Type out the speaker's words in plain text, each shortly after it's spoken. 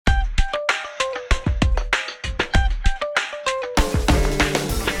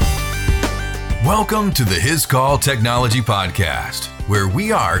Welcome to the His Call Technology Podcast, where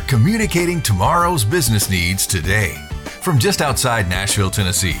we are communicating tomorrow's business needs today. From just outside Nashville,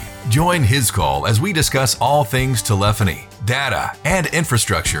 Tennessee, join His Call as we discuss all things telephony, data, and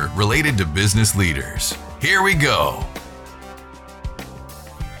infrastructure related to business leaders. Here we go.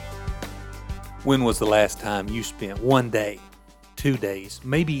 When was the last time you spent 1 day, 2 days,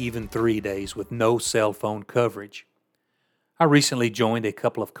 maybe even 3 days with no cell phone coverage? I recently joined a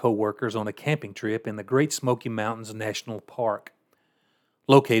couple of coworkers on a camping trip in the Great Smoky Mountains National Park.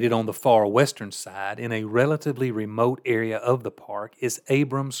 Located on the far western side in a relatively remote area of the park is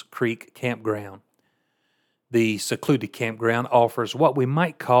Abrams Creek Campground. The secluded campground offers what we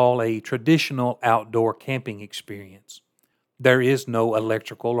might call a traditional outdoor camping experience. There is no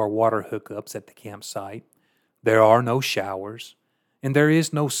electrical or water hookups at the campsite. There are no showers, and there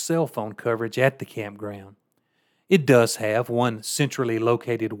is no cell phone coverage at the campground. It does have one centrally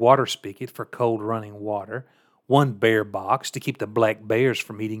located water spigot for cold running water, one bear box to keep the black bears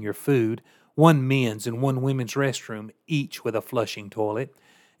from eating your food, one men's and one women's restroom, each with a flushing toilet,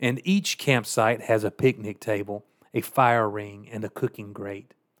 and each campsite has a picnic table, a fire ring, and a cooking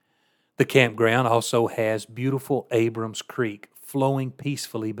grate. The campground also has beautiful Abrams Creek flowing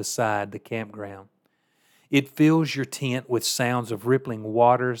peacefully beside the campground. It fills your tent with sounds of rippling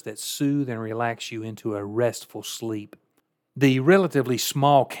waters that soothe and relax you into a restful sleep. The relatively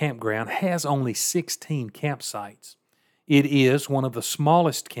small campground has only 16 campsites. It is one of the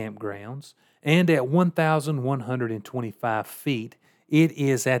smallest campgrounds, and at 1,125 feet, it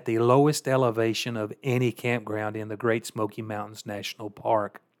is at the lowest elevation of any campground in the Great Smoky Mountains National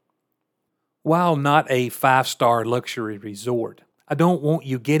Park. While not a 5-star luxury resort, I don't want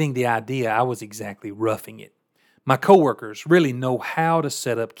you getting the idea I was exactly roughing it. My coworkers really know how to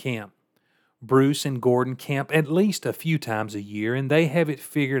set up camp. Bruce and Gordon camp at least a few times a year, and they have it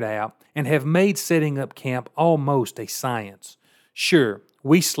figured out and have made setting up camp almost a science. Sure,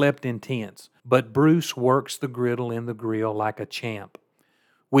 we slept in tents, but Bruce works the griddle in the grill like a champ.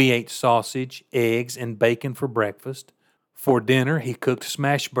 We ate sausage, eggs, and bacon for breakfast. For dinner, he cooked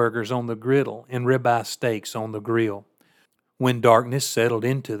smash burgers on the griddle and ribeye steaks on the grill. When darkness settled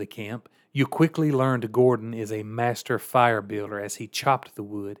into the camp, you quickly learned Gordon is a master fire builder as he chopped the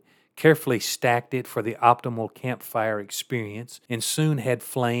wood, carefully stacked it for the optimal campfire experience, and soon had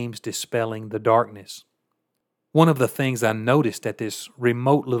flames dispelling the darkness. One of the things I noticed at this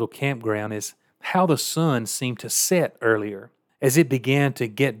remote little campground is how the sun seemed to set earlier. As it began to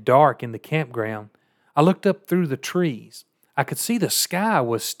get dark in the campground, I looked up through the trees. I could see the sky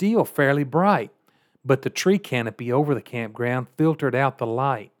was still fairly bright, but the tree canopy over the campground filtered out the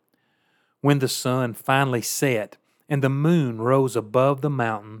light. When the sun finally set and the moon rose above the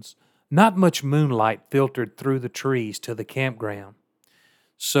mountains, not much moonlight filtered through the trees to the campground.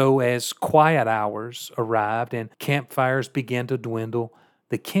 So as quiet hours arrived and campfires began to dwindle,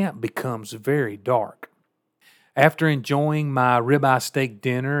 the camp becomes very dark. After enjoying my ribeye steak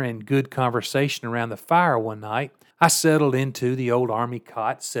dinner and good conversation around the fire one night, I settled into the old army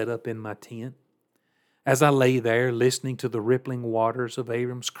cot set up in my tent. As I lay there listening to the rippling waters of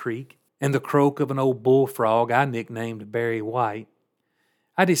Abrams Creek and the croak of an old bullfrog I nicknamed Barry White,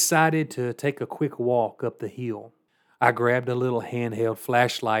 I decided to take a quick walk up the hill. I grabbed a little handheld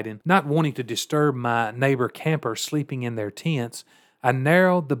flashlight and, not wanting to disturb my neighbor campers sleeping in their tents, I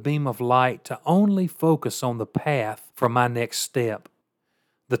narrowed the beam of light to only focus on the path for my next step.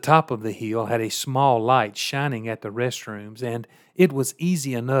 The top of the hill had a small light shining at the restrooms, and it was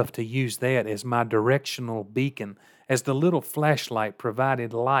easy enough to use that as my directional beacon, as the little flashlight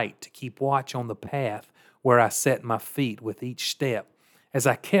provided light to keep watch on the path where I set my feet with each step, as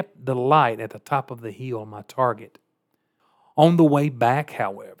I kept the light at the top of the hill my target. On the way back,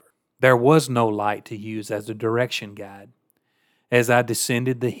 however, there was no light to use as a direction guide. As I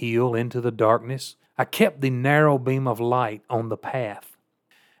descended the hill into the darkness, I kept the narrow beam of light on the path.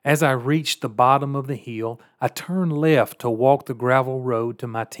 As I reached the bottom of the hill, I turned left to walk the gravel road to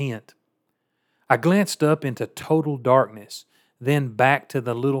my tent. I glanced up into total darkness, then back to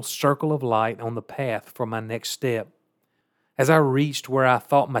the little circle of light on the path for my next step. As I reached where I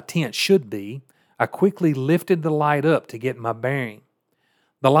thought my tent should be, I quickly lifted the light up to get my bearing.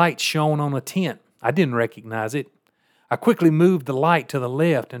 The light shone on a tent. I didn't recognize it. I quickly moved the light to the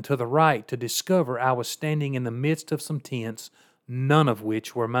left and to the right to discover I was standing in the midst of some tents, none of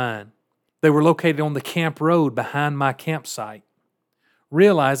which were mine. They were located on the camp road behind my campsite.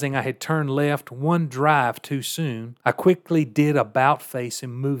 Realizing I had turned left one drive too soon, I quickly did a about face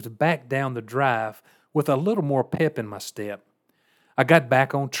and moved back down the drive with a little more pep in my step. I got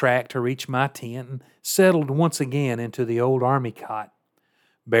back on track to reach my tent and settled once again into the old army cot.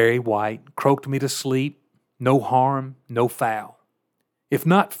 Barry White croaked me to sleep, no harm, no foul. If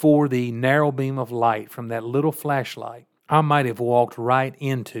not for the narrow beam of light from that little flashlight, I might have walked right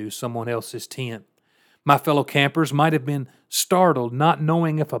into someone else's tent. My fellow campers might have been startled not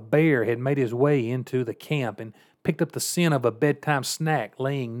knowing if a bear had made his way into the camp and picked up the scent of a bedtime snack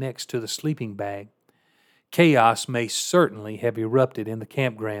laying next to the sleeping bag. Chaos may certainly have erupted in the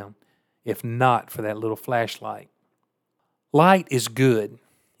campground, if not for that little flashlight. Light is good.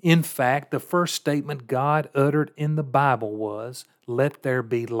 In fact, the first statement God uttered in the Bible was, "Let there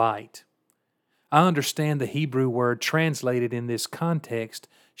be light." I understand the Hebrew word translated in this context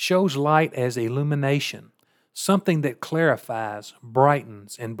shows light as illumination, something that clarifies,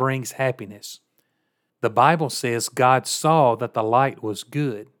 brightens, and brings happiness. The Bible says God saw that the light was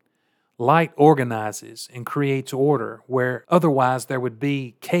good. Light organizes and creates order where otherwise there would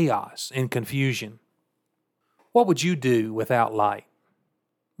be chaos and confusion. What would you do without light?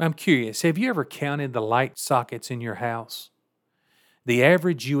 I'm curious, have you ever counted the light sockets in your house? The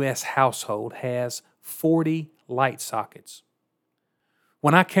average U.S. household has 40 light sockets.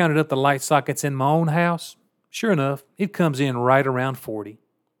 When I counted up the light sockets in my own house, sure enough, it comes in right around 40.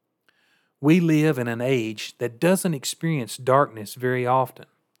 We live in an age that doesn't experience darkness very often.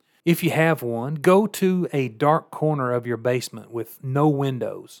 If you have one, go to a dark corner of your basement with no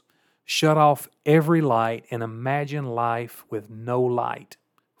windows, shut off every light, and imagine life with no light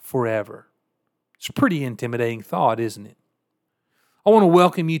forever. It's a pretty intimidating thought, isn't it? I want to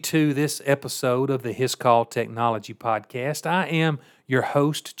welcome you to this episode of the His Call Technology Podcast. I am your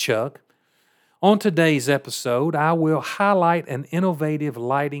host, Chuck. On today's episode, I will highlight an innovative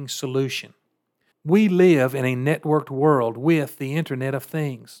lighting solution. We live in a networked world with the Internet of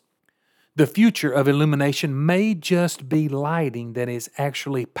Things. The future of illumination may just be lighting that is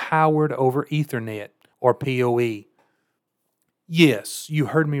actually powered over Ethernet, or PoE. Yes, you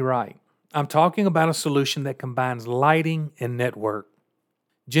heard me right. I'm talking about a solution that combines lighting and network.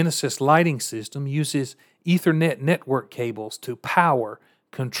 Genesis Lighting System uses Ethernet network cables to power,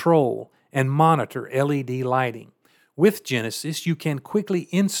 control, and monitor LED lighting. With Genesis, you can quickly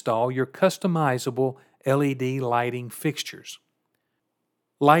install your customizable LED lighting fixtures.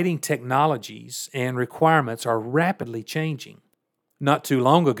 Lighting technologies and requirements are rapidly changing. Not too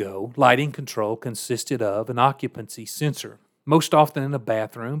long ago, lighting control consisted of an occupancy sensor, most often in a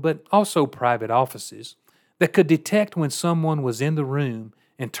bathroom, but also private offices, that could detect when someone was in the room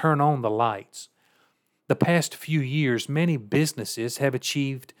and turn on the lights. The past few years, many businesses have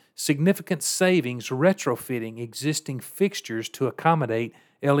achieved significant savings retrofitting existing fixtures to accommodate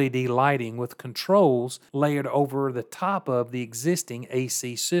LED lighting with controls layered over the top of the existing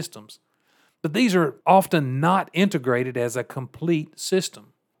AC systems. But these are often not integrated as a complete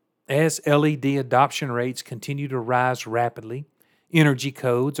system. As LED adoption rates continue to rise rapidly, energy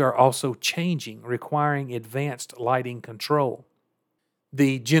codes are also changing, requiring advanced lighting control.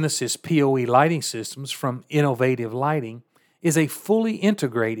 The Genesis PoE lighting systems from Innovative Lighting is a fully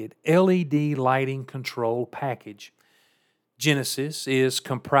integrated LED lighting control package. Genesis is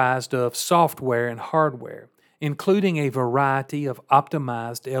comprised of software and hardware, including a variety of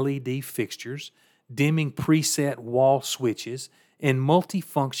optimized LED fixtures, dimming preset wall switches, and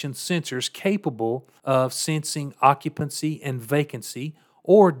multifunction sensors capable of sensing occupancy and vacancy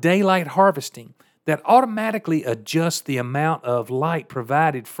or daylight harvesting that automatically adjust the amount of light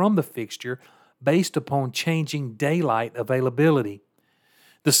provided from the fixture based upon changing daylight availability.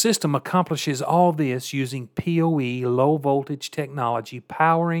 The system accomplishes all this using PoE low-voltage technology,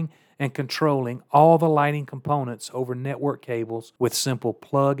 powering and controlling all the lighting components over network cables with simple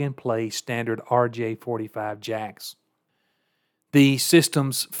plug-and-play standard RJ45 jacks. The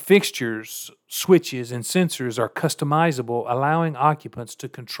system's fixtures, switches, and sensors are customizable, allowing occupants to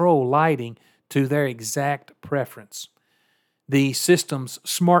control lighting to their exact preference. The system's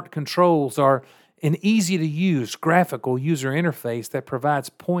smart controls are an easy-to-use graphical user interface that provides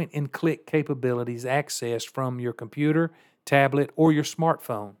point-and-click capabilities accessed from your computer, tablet, or your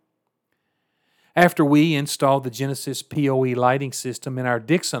smartphone. After we installed the Genesis PoE lighting system in our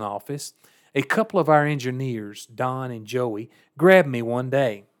Dixon office, a couple of our engineers, Don and Joey, grabbed me one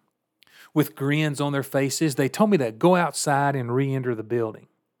day. With grins on their faces, they told me to go outside and re-enter the building.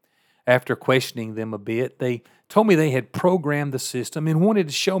 After questioning them a bit, they told me they had programmed the system and wanted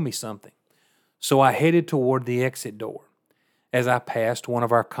to show me something. So I headed toward the exit door. As I passed one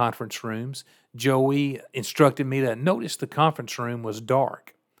of our conference rooms, Joey instructed me to notice the conference room was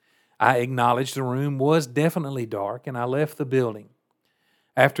dark. I acknowledged the room was definitely dark, and I left the building.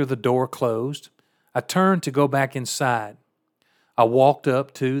 After the door closed, I turned to go back inside. I walked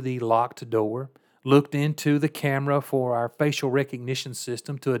up to the locked door, looked into the camera for our facial recognition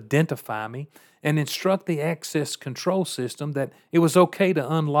system to identify me, and instruct the access control system that it was okay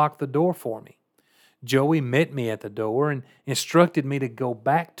to unlock the door for me. Joey met me at the door and instructed me to go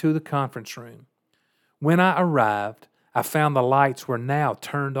back to the conference room. When I arrived, I found the lights were now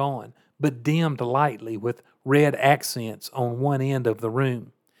turned on, but dimmed lightly with red accents on one end of the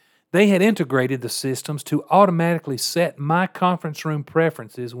room. They had integrated the systems to automatically set my conference room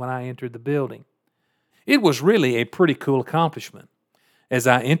preferences when I entered the building. It was really a pretty cool accomplishment. As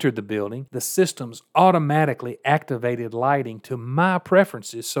I entered the building, the systems automatically activated lighting to my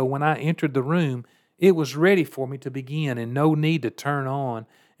preferences, so when I entered the room, it was ready for me to begin and no need to turn on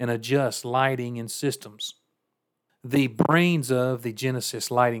and adjust lighting and systems. The brains of the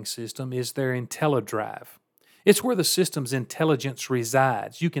Genesis lighting system is their IntelliDrive. It's where the system's intelligence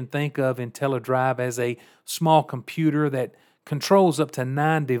resides. You can think of IntelliDrive as a small computer that controls up to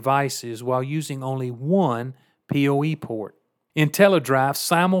 9 devices while using only one PoE port. IntelliDrive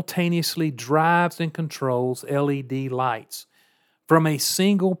simultaneously drives and controls LED lights. From a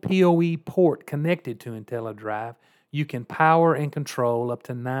single PoE port connected to IntelliDrive, you can power and control up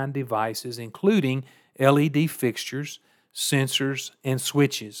to 9 devices, including LED fixtures, sensors, and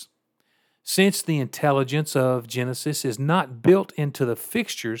switches. Since the intelligence of Genesis is not built into the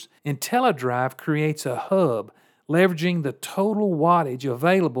fixtures, IntelliDrive creates a hub leveraging the total wattage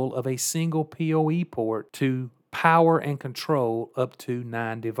available of a single PoE port to power and control up to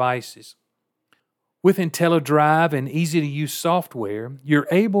 9 devices. With IntelliDrive and easy-to-use software, you're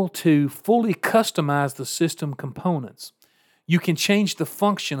able to fully customize the system components. You can change the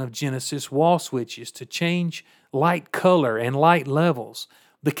function of Genesis wall switches to change light color and light levels.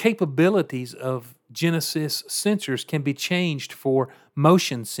 The capabilities of Genesis sensors can be changed for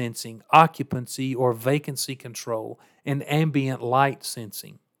motion sensing, occupancy or vacancy control, and ambient light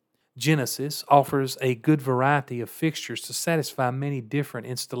sensing. Genesis offers a good variety of fixtures to satisfy many different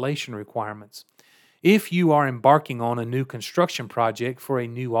installation requirements. If you are embarking on a new construction project for a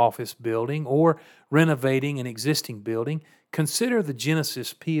new office building or renovating an existing building, consider the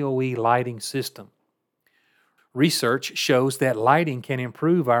Genesis PoE lighting system. Research shows that lighting can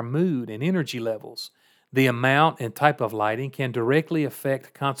improve our mood and energy levels. The amount and type of lighting can directly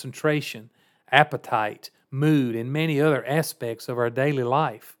affect concentration, appetite, mood, and many other aspects of our daily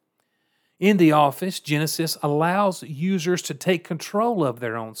life. In the office, Genesis allows users to take control of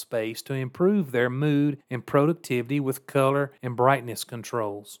their own space to improve their mood and productivity with color and brightness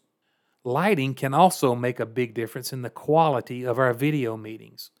controls. Lighting can also make a big difference in the quality of our video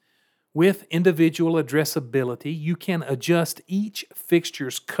meetings. With individual addressability, you can adjust each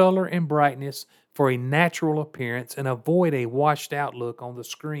fixture's color and brightness for a natural appearance and avoid a washed-out look on the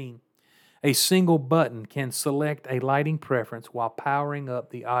screen. A single button can select a lighting preference while powering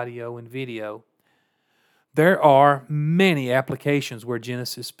up the audio and video. There are many applications where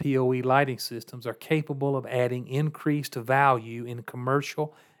Genesis PoE lighting systems are capable of adding increased value in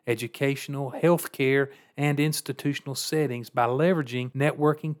commercial, educational, healthcare, and institutional settings by leveraging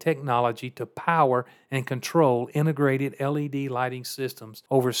networking technology to power and control integrated LED lighting systems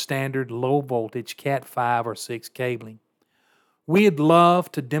over standard low-voltage Cat 5 or 6 cabling. We'd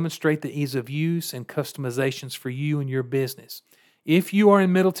love to demonstrate the ease of use and customizations for you and your business. If you are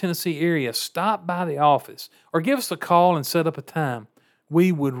in Middle Tennessee area, stop by the office or give us a call and set up a time.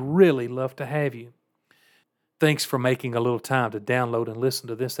 We would really love to have you. Thanks for making a little time to download and listen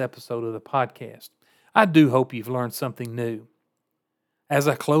to this episode of the podcast. I do hope you've learned something new. As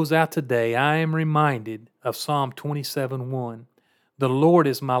I close out today, I am reminded of Psalm 27:1. The Lord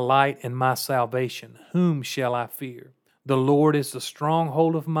is my light and my salvation. Whom shall I fear? The Lord is the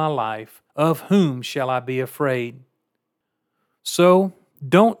stronghold of my life. Of whom shall I be afraid? So,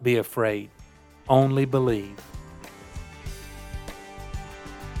 don't be afraid. Only believe.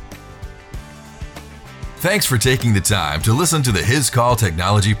 Thanks for taking the time to listen to the His Call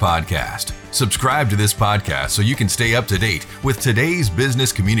Technology Podcast. Subscribe to this podcast so you can stay up to date with today's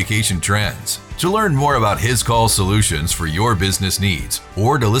business communication trends. To learn more about His Call solutions for your business needs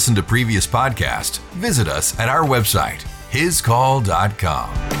or to listen to previous podcasts, visit us at our website,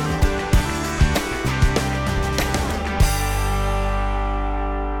 hiscall.com.